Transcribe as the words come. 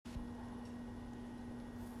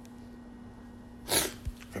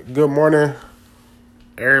Good morning,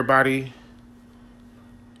 everybody.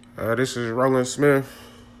 This is Roland Smith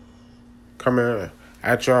coming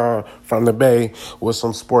at y'all from the Bay with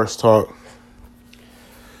some sports talk.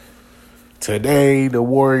 Today, the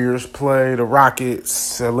Warriors play the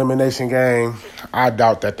Rockets elimination game. I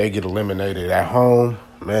doubt that they get eliminated at home,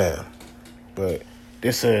 man. But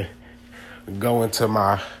this go into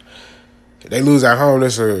my. They lose at home.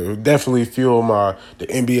 This definitely fuel the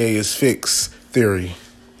NBA is fixed theory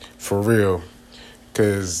for real.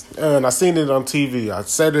 Because I seen it on TV. I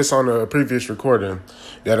said this on a previous recording.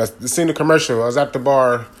 That I seen the commercial. I was at the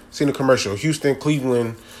bar, seen the commercial. Houston,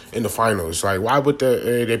 Cleveland in the finals. Like, why would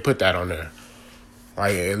they put that on there?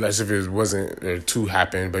 Like, unless if it wasn't to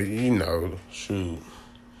happen. But, shoot.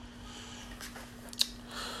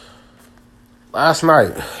 Last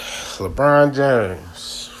night, LeBron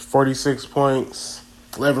James, 46 points,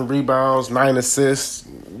 11 rebounds, 9 assists,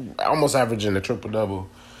 almost averaging a triple-double.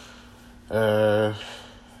 Man,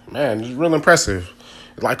 it's real impressive.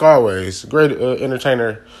 Like always, great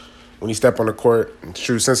entertainer when he stepped on the court.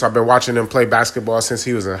 True, since I've been watching him play basketball since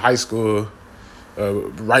he was in high school,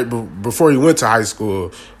 before he went to high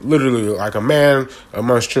school, literally like a man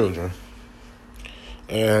amongst children.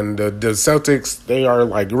 And the Celtics, they are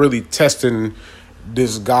like really testing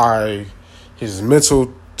this guy, his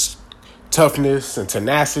mental toughness and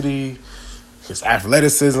tenacity, his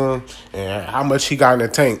athleticism, and how much he got in the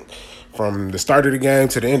tank from the start of the game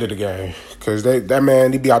to the end of the game. Because that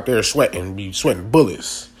man, he be out there sweating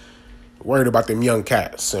bullets. Worried about them young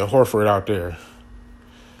cats and Horford out there.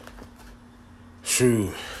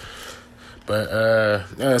 Shoot. But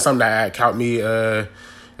something that caught me,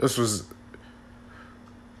 this was,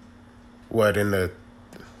 was it in the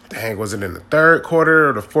third quarter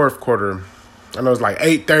or the fourth quarter? I know it was like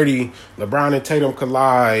 8:30. LeBron and Tatum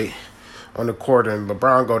collide on the court, and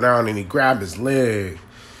LeBron go down and he grabbed his leg.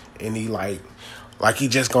 And he like he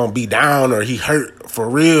just gonna be down or he hurt for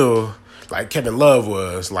real, like Kevin Love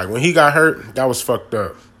was. Like when he got hurt, that was fucked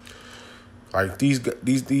up. Like these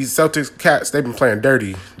Celtics cats, they've been playing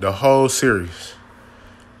dirty the whole series.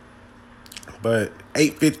 But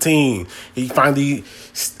 8:15, he finally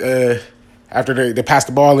after they passed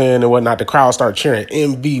the ball in and whatnot, the crowd started cheering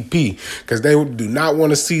MVP because they do not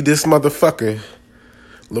want to see this motherfucker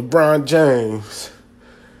LeBron James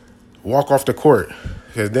walk off the court.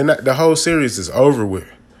 Because then the whole series is over with.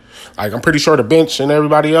 Like, I'm pretty sure the bench and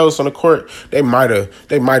everybody else on the court, they might have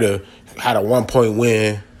had a 1-point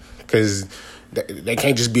win. Because they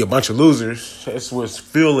can't just be a bunch of losers. That's what's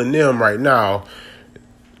fueling them right now.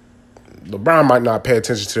 LeBron might not pay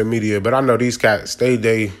attention to the media, but I know these cats,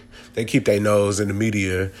 they keep their nose in the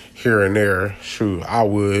media here and there. Shoot, I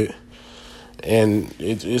would. And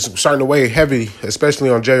it's starting to weigh heavy, especially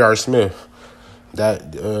on J.R. Smith.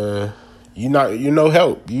 That you no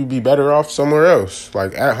help. You'd be better off somewhere else,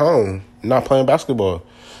 like at home, not playing basketball.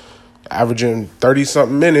 Averaging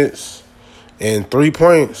 30-something minutes and 3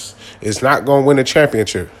 points is not going to win a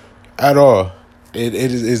championship at all. It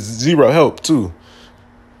is zero help, too.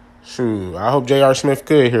 Shoot, I hope J.R. Smith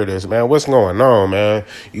could hear this, man. What's going on, man?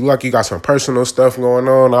 You got some personal stuff going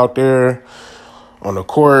on out there on the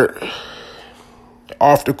court,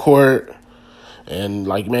 off the court, and,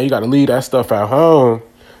 man, you got to leave that stuff at home.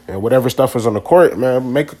 And whatever stuff is on the court,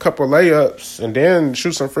 man, make a couple layups and then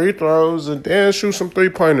shoot some free throws and then shoot some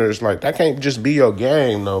three-pointers. Like, that can't just be your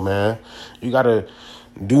game, though, man. You got to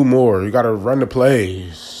do more. You got to run the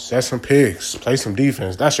plays, set some picks, play some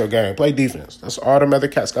defense. That's your game. Play defense. That's all them other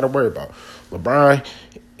cats got to worry about. LeBron,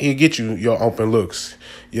 he'll get you your open looks,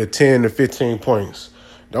 your 10 to 15 points.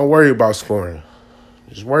 Don't worry about scoring.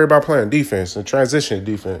 Just worry about playing defense and transition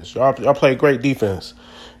defense. Y'all play great defense.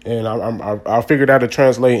 And I figured that to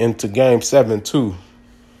translate into Game 7, too.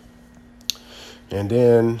 And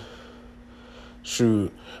then,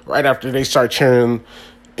 shoot, right after they start cheering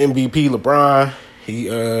MVP LeBron,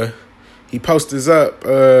 he posts up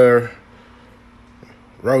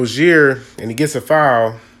Rozier, and he gets a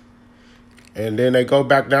foul. And then they go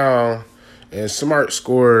back down, and Smart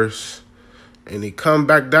scores. And he come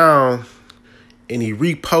back down, and he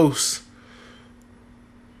reposts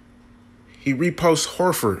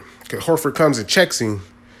Horford. Horford comes and checks him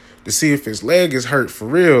to see if his leg is hurt for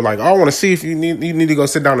real. Like, I want to see if you need to go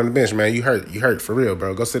sit down on the bench, man. You hurt for real,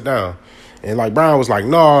 bro. Go sit down. And Brown was like,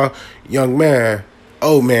 nah, young man,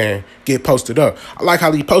 old man, get posted up. I like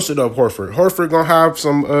how he posted up Horford. Horford gonna have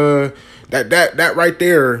some that right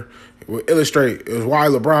there will illustrate is why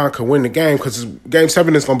LeBron could win the game, because Game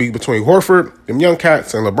 7 is gonna be between Horford, them young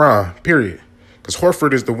cats, and LeBron. Period. Because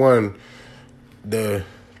Horford is the one, the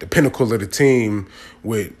pinnacle of the team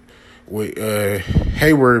with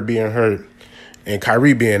Hayward being hurt and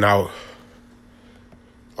Kyrie being out,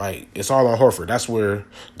 like, it's all on Horford. That's where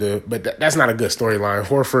that's not a good storyline.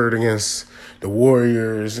 Horford against the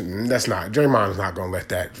Warriors, that's not, Draymond's not going to let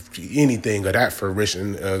that, anything of that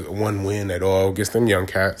fruition, one win at all against them young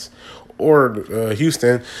cats. Or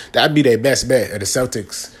Houston, that'd be their best bet at the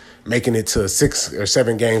Celtics making it to a 6 or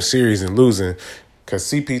 7 game series and losing. Because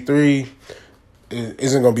CP3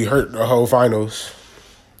 isn't going to be hurt the whole finals.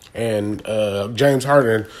 And James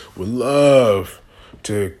Harden would love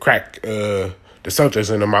to crack the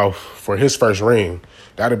Celtics in the mouth for his first ring.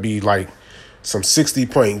 That'd be like some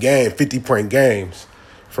 60-point game, 50-point games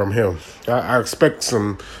from him. I expect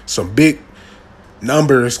some big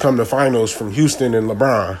numbers come to finals from Houston and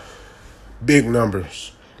LeBron. Big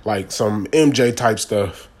numbers, like some MJ type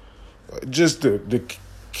stuff, just to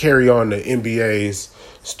carry on the NBA's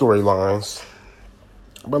storylines.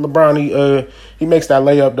 But LeBron, he makes that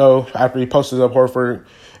layup, though, after he posted up Horford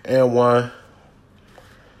and won.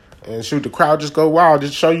 And shoot, the crowd just go wild.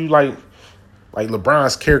 Just show you, like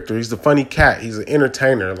LeBron's character. He's the funny cat. He's an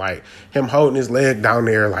entertainer. Like, him holding his leg down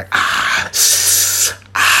there, like,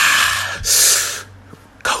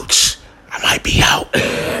 coach, I might be out.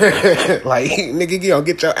 Like, nigga, you don't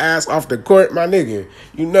get your ass off the court, my nigga.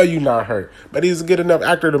 You know you not hurt. But he's a good enough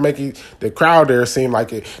actor to make the crowd there seem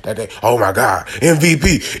like it, that they, oh my God,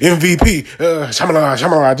 MVP,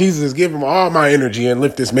 Shamala, Jesus, give him all my energy and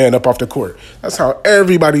lift this man up off the court. That's how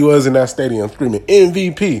everybody was in that stadium screaming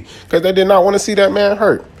MVP, because they did not want to see that man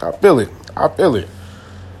hurt. I feel it.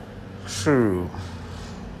 Shoot.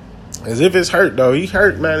 As if it's hurt, though. He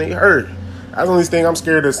hurt, man. He hurt. That's the only thing I'm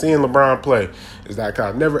scared of seeing LeBron play, is that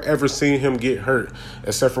I've never ever seen him get hurt,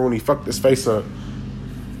 except for when he fucked his face up.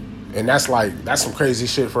 And that's some crazy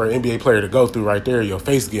shit for an NBA player to go through right there, your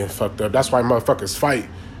face getting fucked up. That's why motherfuckers fight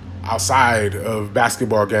outside of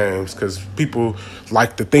basketball games, because people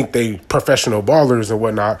like to think they professional ballers and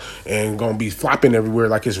whatnot and gonna be flopping everywhere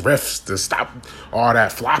like it's refs to stop all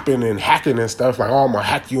that flopping and hacking and stuff. Like, oh, I'm gonna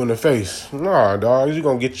hack you in the face. Nah, dog, you're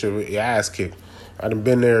gonna get your ass kicked. I done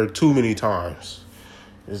been there too many times.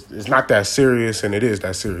 It's not that serious, and it is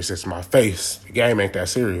that serious. It's my face. The game ain't that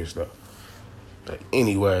serious, though. But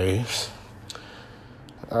anyways,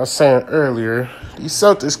 I was saying earlier, these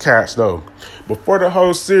Celtics cats, though, before the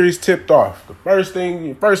whole series tipped off, the first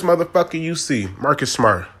motherfucker you see, Marcus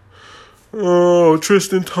Smart. Oh,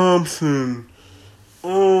 Tristan Thompson.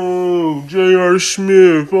 Oh, J.R.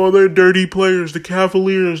 Smith. Oh, they're dirty players. The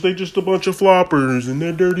Cavaliers, they just a bunch of floppers, and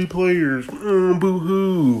they're dirty players.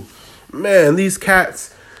 Boo-hoo. Man, these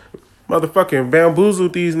cats motherfucking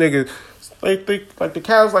bamboozled these niggas. Like the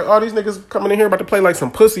Cavs, like, all these niggas coming in here about to play like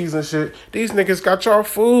some pussies and shit. These niggas got y'all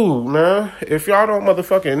fooled, man. If y'all don't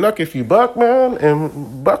motherfucking knuck if you buck, man,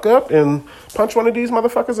 and buck up and punch one of these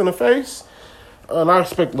motherfuckers in the face. And I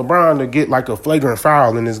expect LeBron to get like a flagrant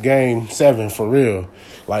foul in this game 7 for real.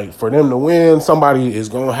 Like, for them to win, somebody is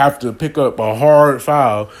going to have to pick up a hard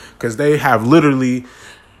foul, because they have literally,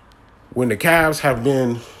 when the Cavs have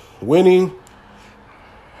been winning,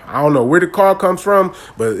 I don't know where the call comes from,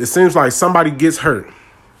 but it seems like somebody gets hurt.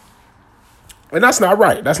 And that's not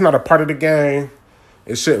right. That's not a part of the game.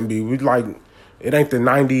 It shouldn't be. It ain't the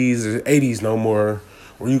 90s or 80s no more,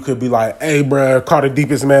 where you could be like, hey, bruh, call the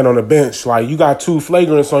deepest man on the bench. Like, you got 2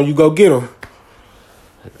 flagrants on you, go get them.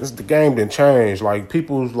 The game didn't change. Like,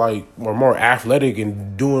 people were more athletic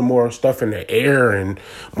and doing more stuff in the air and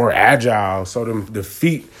more agile. So the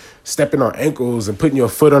feet stepping on ankles and putting your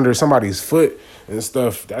foot under somebody's foot and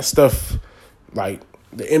stuff, that stuff, like,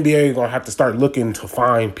 the NBA gonna have to start looking to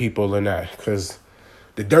find people in that, because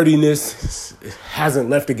the dirtiness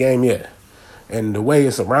hasn't left the game yet. And the way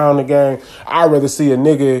it's around the game, I'd rather see a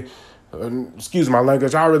nigga, excuse my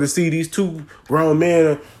language, I'd rather see these 2 grown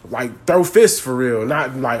men, like, throw fists for real.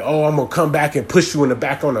 Not like, oh, I'm going to come back and push you in the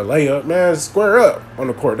back on a layup. Man, square up on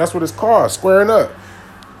the court. That's what it's called, squaring up.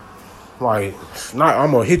 Like, not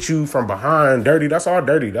I'm going to hit you from behind dirty. That's all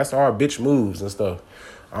dirty. That's all bitch moves and stuff.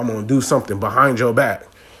 I'm going to do something behind your back.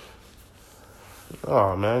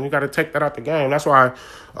 Oh, man, you got to take that out the game. That's why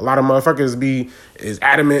a lot of motherfuckers be as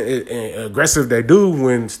adamant and aggressive they do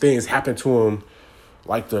when things happen to them,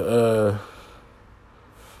 like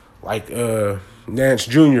Nance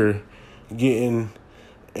Jr. getting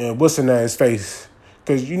what's in his face.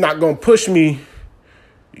 Because you're not going to push me.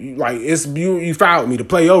 You fouled me to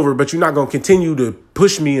play over, but you're not going to continue to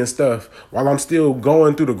push me and stuff while I'm still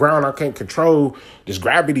going through the ground. I can't control this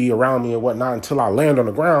gravity around me and whatnot until I land on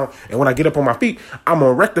the ground. And when I get up on my feet, I'm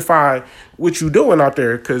going to rectify what you doing out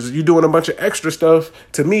there, because you're doing a bunch of extra stuff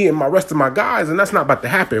to me and my rest of my guys, and that's not about to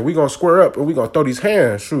happen. We're going to square up and we're going to throw these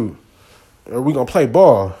hands, shoot. Or we're going to play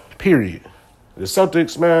ball, period. The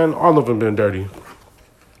Celtics, man, all of them been dirty.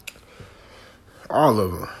 All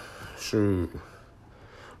of them. Shoot.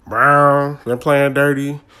 Brown, been playing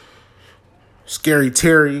dirty. Scary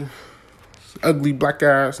Terry, ugly black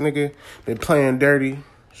ass nigga, been playing dirty.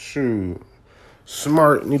 Shoot.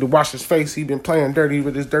 Smart, need to wash his face. He been playing dirty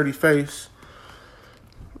with his dirty face.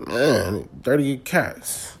 Man, dirty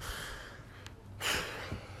cats.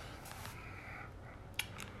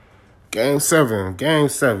 Game 7.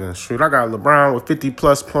 Shoot, I got LeBron with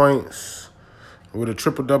 50-plus points, with a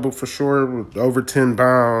triple-double for sure, with over 10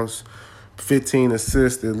 bounds, 15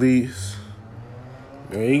 assists at least.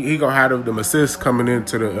 He gonna have them assists coming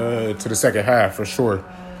into the second half for sure.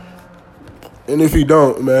 And if he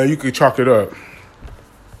don't, man, you can chalk it up.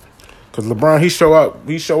 Cause LeBron, he show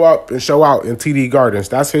up and show out in TD Gardens.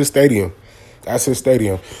 That's his stadium.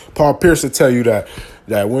 Paul Pierce will tell you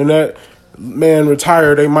that when that man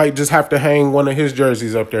retire, they might just have to hang one of his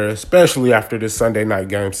jerseys up there, especially after this Sunday night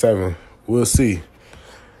Game 7. We'll see.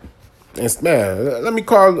 And man, let me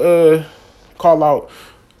call out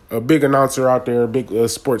a big announcer out there, a big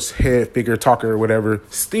sports head figure talker or whatever,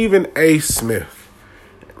 Stephen A. Smith.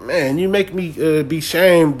 Man, you make me be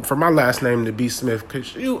shamed for my last name to be Smith,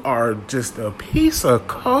 because you are just a piece of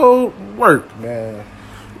cold work, man.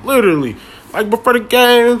 Literally. Like before the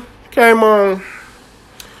game came on,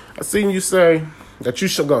 I seen you say that you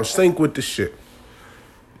should go sync with the shit.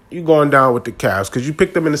 You going down with the Cavs because you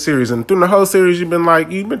picked them in the series, and through the whole series you've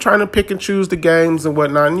been trying to pick and choose the games and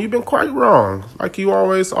whatnot, and you've been quite wrong, like you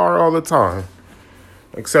always are all the time.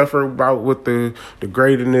 Except for about with the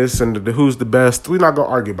gradiness and the who's the best. We're not gonna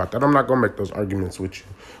argue about that. I'm not gonna make those arguments with you.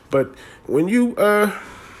 But when you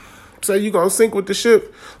say you gonna sync with the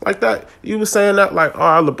ship like that, you was saying that like,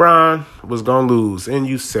 oh, LeBron was gonna lose, and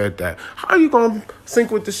you said that. How are you gonna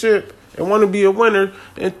sync with the ship and want to be a winner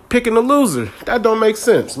and picking a loser? That don't make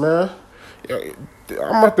sense, man. I'm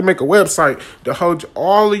about to make a website to hold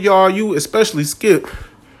all of y'all, you especially Skip,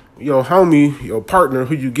 your homie, your partner,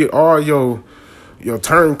 who you get all your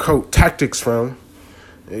turncoat tactics from.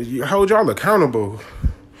 You hold y'all accountable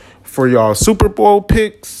for y'all Super Bowl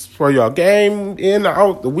picks, for y'all game in,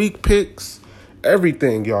 out, the week picks,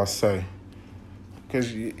 everything y'all say.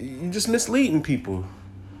 Because you just misleading people.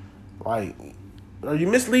 Like, are you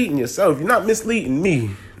misleading yourself? You're not misleading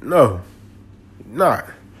me. No, not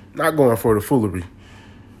going for the foolery.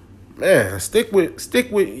 Man, stick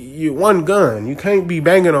with your one gun. You can't be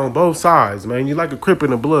banging on both sides, man. You're like a Crip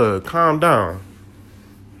in the blood. Calm down.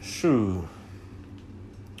 Shoot.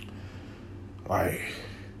 Like,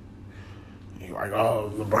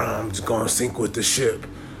 oh, LeBron's gonna sync with the ship.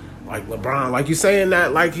 Like LeBron, like you saying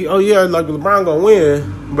that, like like LeBron gonna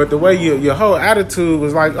win, but the way your whole attitude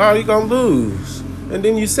was like, oh, you gonna lose, and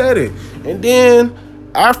then you said it, and then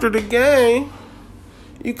after the game,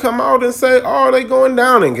 you come out and say, oh, they going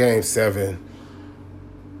down in Game 7.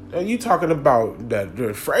 Are you talking about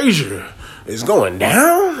that Frazier is going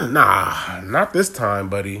down? Nah, not this time,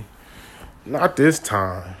 buddy. Not this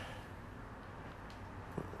time.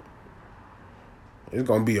 It's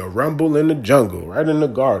going to be a rumble in the jungle, right in the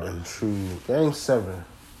garden. True. Game 7.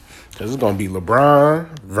 Because it's going to be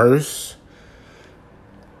LeBron versus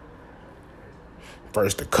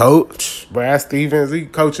the coach, Brad Stevens. He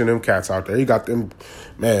coaching them cats out there. He got them,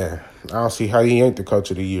 man, I don't see how he ain't the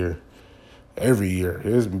coach of the year. Every year.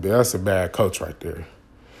 That's a bad coach right there.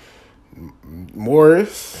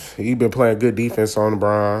 Morris, he been playing good defense on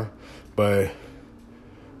LeBron, but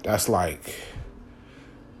that's like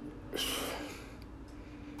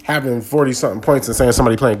having 40-something points and saying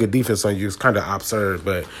somebody playing good defense on you is kind of absurd.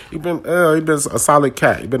 But he been a solid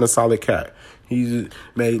cat. He made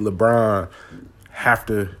LeBron have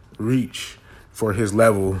to reach for his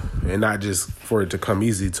level and not just for it to come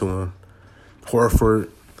easy to him. Horford,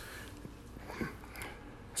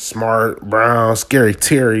 Smart, Brown, Scary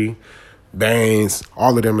Terry, Baines,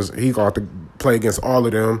 all of them, he's going to have to play against all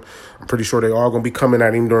of them. I'm pretty sure they all going to be coming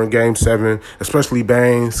at him during Game 7, especially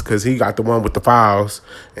Baines, because he got the one with the fouls,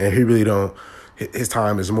 and he really don't, his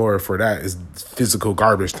time is more for that, is physical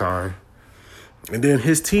garbage time. And then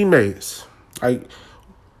his teammates, like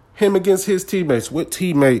him against his teammates, what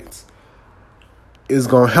teammates is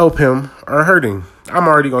going to help him or hurt him? I'm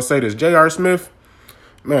already going to say this. J.R. Smith,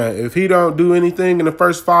 man, if he don't do anything in the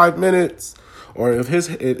first 5 minutes, or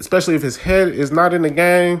especially if his head is not in the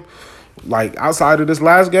game, like outside of this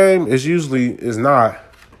last game, is not.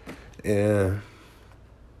 And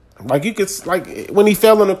like you could, like when he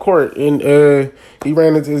fell on the court and he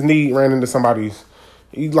ran into his knee, ran into somebody's,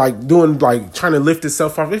 he like doing like trying to lift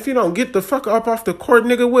himself off. If you don't get the fuck up off the court,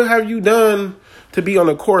 nigga, what have you done to be on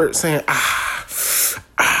the court saying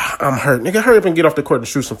I'm hurt. Nigga, hurry up and get off the court and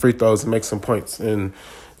shoot some free throws and make some points, and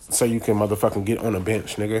so you can motherfucking get on the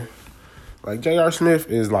bench, nigga. Like, J.R. Smith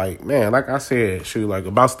is like, man, like I said, shoot, like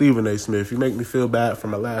about Stephen A. Smith, you make me feel bad for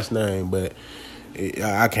my last name, but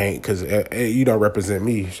I can't because you don't represent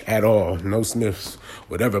me at all. No Smiths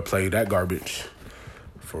would ever play that garbage.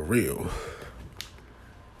 For real.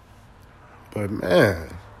 But,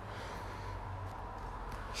 man.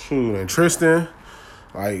 Shoot, and Tristan,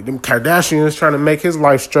 like, them Kardashians trying to make his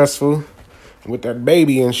life stressful with that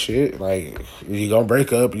baby and shit. Like, you gonna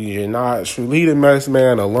break up, you're not. Should leave the mess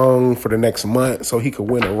man alone for the next month so he could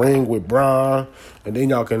win a ring with Bron, and then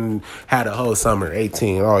y'all can have the whole summer,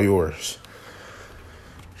 18, all yours.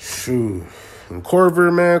 Shoot. And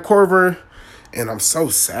Corver, and I'm so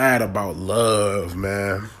sad about Love,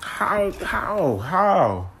 man. How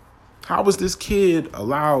was this kid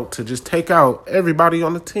allowed to just take out everybody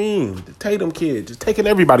on the team? The Tatum kid, just taking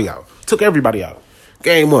everybody out. Took everybody out.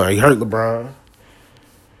 Game 1, he hurt LeBron.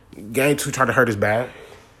 Game 2, tried to hurt his back.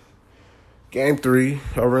 Game 3,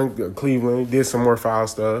 over in Cleveland, did some more foul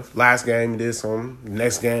stuff. Last game, he did some.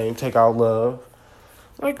 Next game, take out Love.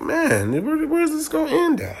 Like, man, where's this going to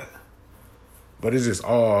end at? But it's just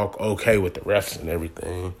all okay with the refs and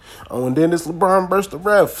everything. Oh, and then this LeBron burst the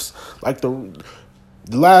refs. Like,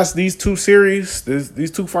 these two series, these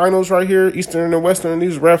two finals right here, Eastern and Western,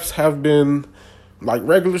 these refs have been like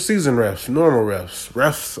regular season refs, normal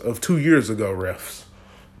refs of 2 years ago refs.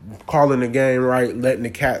 Calling the game right, letting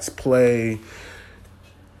the Cats play.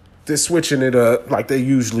 They're switching it up like they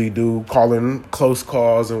usually do, calling close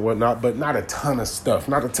calls and whatnot, but not a ton of stuff,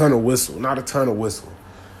 not a ton of whistle.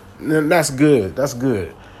 And that's good.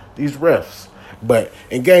 These refs. But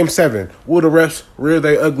in Game 7, will the refs rear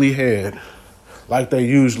their ugly head like they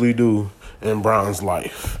usually do in Bron's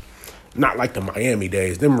life? Not like the Miami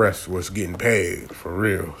days. Them refs was getting paid, for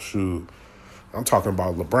real. Shoot. I'm talking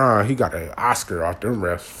about LeBron. He got an Oscar off them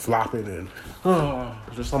refs flopping and, I'm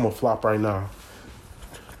going to flop right now.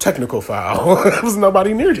 Technical foul. There was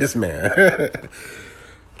nobody near this man.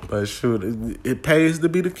 But shoot, it pays to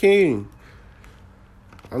be the king.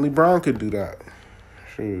 Only Bron could do that.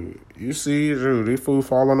 Shoot. You see, this fool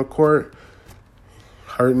fall on the court,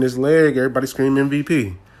 hurting his leg, everybody screaming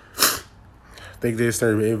MVP. Think they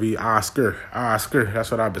screaming MVP Oscar. That's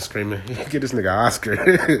what I've been screaming. Get this nigga Oscar.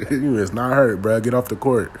 You is not hurt, bro. Get off the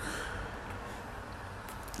court.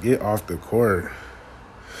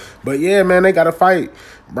 But yeah, man, they got to fight.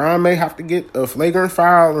 Bron may have to get a flagrant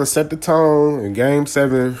foul and set the tone in Game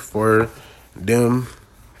 7 for them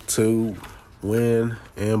to win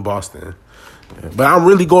in Boston. But I'm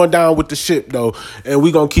really going down with the ship, though, and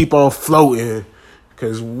we going to keep on floating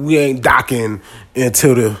because we ain't docking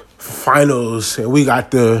until the finals, and we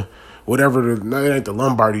got it ain't the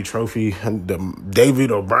Lombardi Trophy, the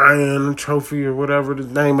David O'Brien Trophy or whatever the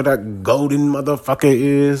name of that golden motherfucker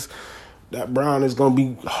is that Bron is going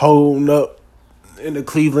to be holding up in the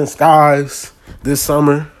Cleveland skies this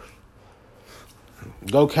summer.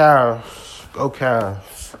 Go Cavs.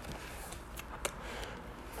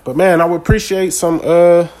 But man, I would appreciate some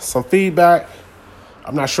feedback.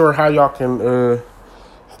 I'm not sure how y'all can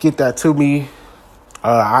get that to me.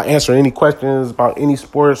 I answer any questions about any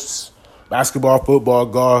sports, basketball, football,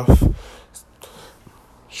 golf.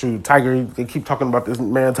 Shoot, Tiger, they keep talking about this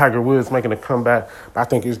man Tiger Woods making a comeback. But I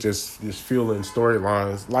think it's just fueling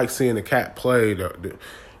storylines. Like seeing the cat play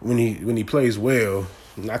when he plays well,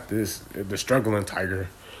 not the struggling Tiger.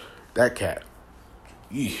 That cat.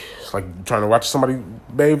 It's like trying to watch somebody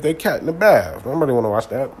bathe their cat in the bath. Nobody want to watch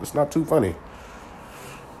that. It's not too funny.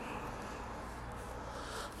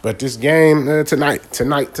 But this game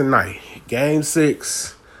tonight, Game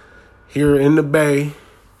 6, here in the Bay,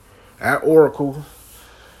 at Oracle,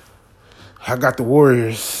 I got the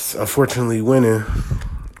Warriors, unfortunately, winning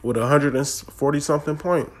with 140-something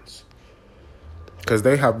points. Because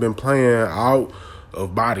they have been playing out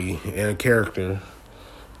of body and character.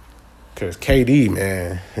 Because KD,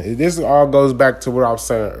 man, this all goes back to what I was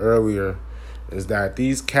saying earlier, is that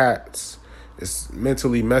these cats is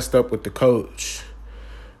mentally messed up with the coach.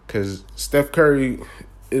 Because Steph Curry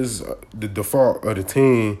is the default of the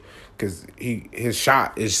team because his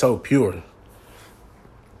shot is so pure.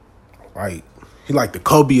 Like, he like the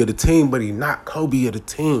Kobe of the team, but he not Kobe of the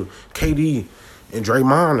team. KD and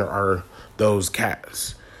Draymond are those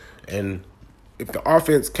cats. And if the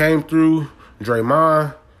offense came through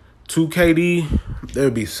Draymond to KD, there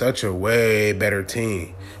would be such a way better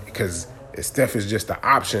team because Steph is just the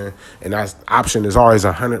option, and that option is always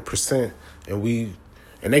 100%.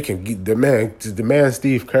 And they can get the man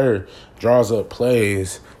Steve Kerr draws up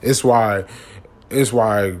plays. It's why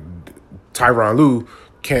Tyronn Lue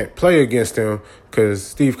can't play against him because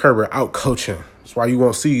Steve Kerr outcoached him. That's why you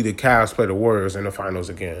won't see the Cavs play the Warriors in the finals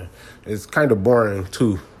again. It's kind of boring,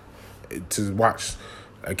 too, to watch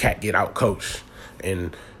a cat get outcoached.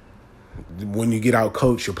 And when you get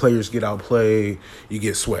outcoached, your players get outplayed, you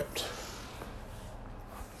get swept.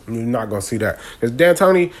 You're not going to see that. Because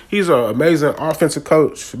D'Antoni, he's an amazing offensive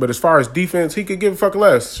coach, but as far as defense, he could give a fuck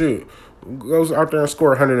less. Shoot. Goes out there and score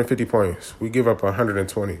 150 points. We give up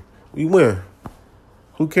 120. We win.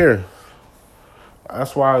 Who cares?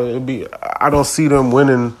 That's why I don't see them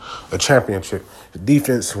winning a championship. The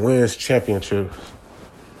defense wins championships.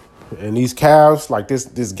 And these Cavs, like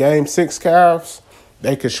this Game 6 Cavs,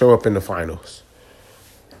 they could show up in the finals.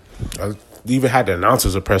 I even had the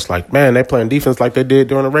announcers press like, man, they playing defense like they did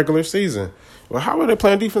during the regular season. Well, how are they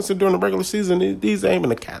playing defense during the regular season? These ain't even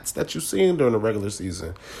the cats that you seen during the regular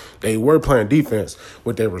season. They were playing defense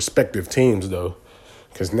with their respective teams, though.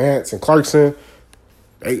 Because Nance and Clarkson,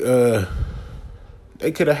 they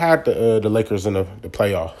could have had the Lakers in the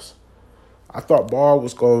playoffs. I thought Ball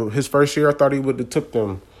was going, his first year, I thought he would have took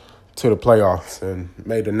them to the playoffs and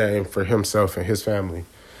made a name for himself and his family.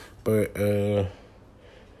 But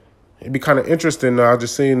it'd be kind of interesting. I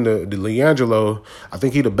just seen the LiAngelo. I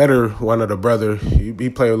think he the better one of the brother. He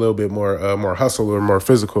play a little bit more hustle or more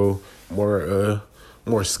physical, more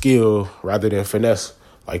skill rather than finesse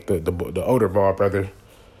like the older Ball brother.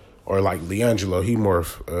 Or like LiAngelo, he more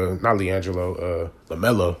not LiAngelo,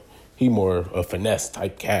 LaMelo. He more a finesse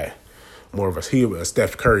type cat, more of a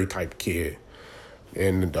Steph Curry type kid.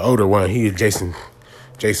 And the older one, he a Jason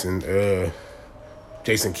Kidd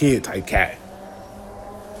type cat.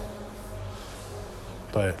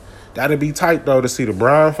 But that'd be tight though to see the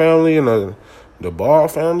Brown family and the Ball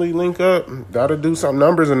family link up. That'll do some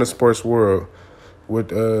numbers in the sports world with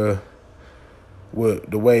the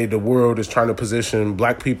way the world is trying to position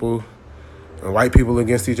black people and white people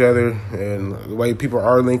against each other, and the way people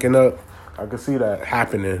are linking up. I could see that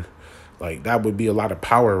happening. Like that would be a lot of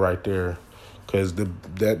power right there. Because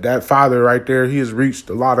that father right there, he has reached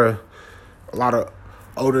a lot of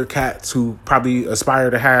older cats who probably aspire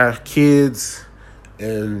to have kids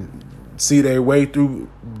and see their way through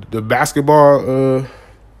the basketball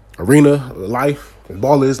arena life.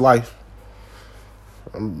 Ball is life.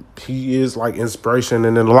 He is like inspiration,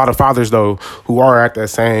 and then a lot of fathers though who are at that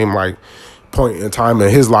same like point in time in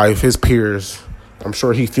his life, his peers. I'm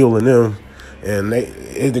sure he feeling them. And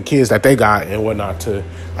the kids that they got and whatnot to,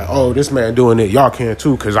 like, oh, this man doing it, y'all can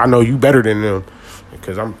too, because I know you better than them.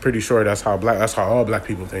 Because I'm pretty sure that's how all black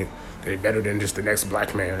people think. They're better than just the next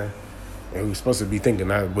black man. And we're supposed to be thinking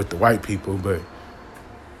that with the white people, but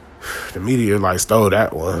the media like stole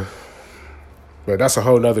that one. But that's a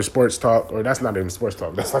whole nother sports talk, or that's not even sports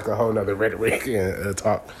talk. That's like a whole nother rhetoric and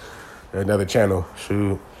talk, another channel.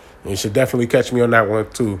 Shoot, you should definitely catch me on that one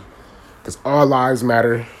too. Because all lives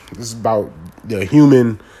matter. This is about the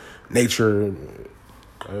human nature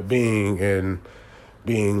being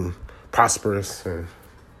prosperous and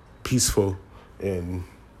peaceful and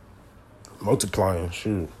multiplying,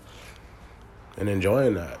 shoot, and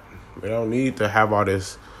enjoying that. We don't need to have all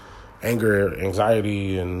this anger,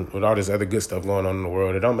 anxiety, and with all this other good stuff going on in the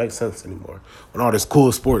world. It don't make sense anymore. When all this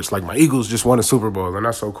cool sports, like my Eagles just won a Super Bowl, and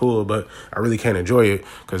that's so cool, but I really can't enjoy it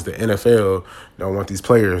because the NFL don't want these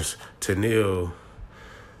players to kneel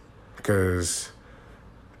because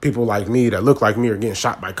people like me that look like me are getting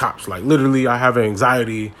shot by cops. Like, literally, I have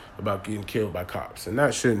anxiety about getting killed by cops, and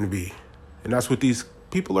that shouldn't be. And that's what these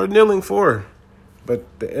people are kneeling for. But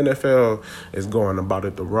the NFL is going about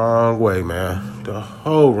it the wrong way, man. The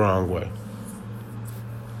whole wrong way.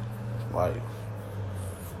 Like,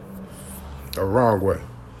 the wrong way.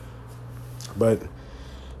 But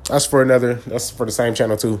that's for the same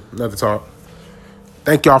channel too. Another talk.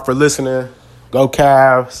 Thank y'all for listening. Go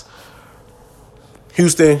Cavs.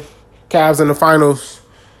 Houston, Cavs in the finals.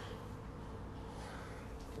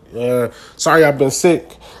 Sorry I've been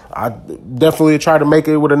sick. I definitely try to make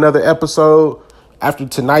it with another episode after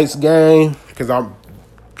tonight's game, because I'm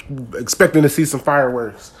expecting to see some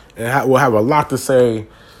fireworks. And we'll have a lot to say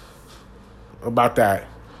about that,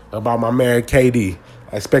 about my man KD.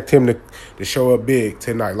 I expect him to show up big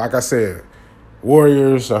tonight. Like I said,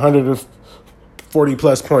 Warriors,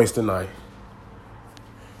 140-plus points tonight.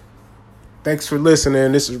 Thanks for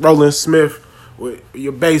listening. This is Roland Smith with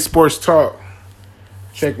your Bay Sports Talk.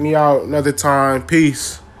 Check me out another time.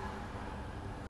 Peace.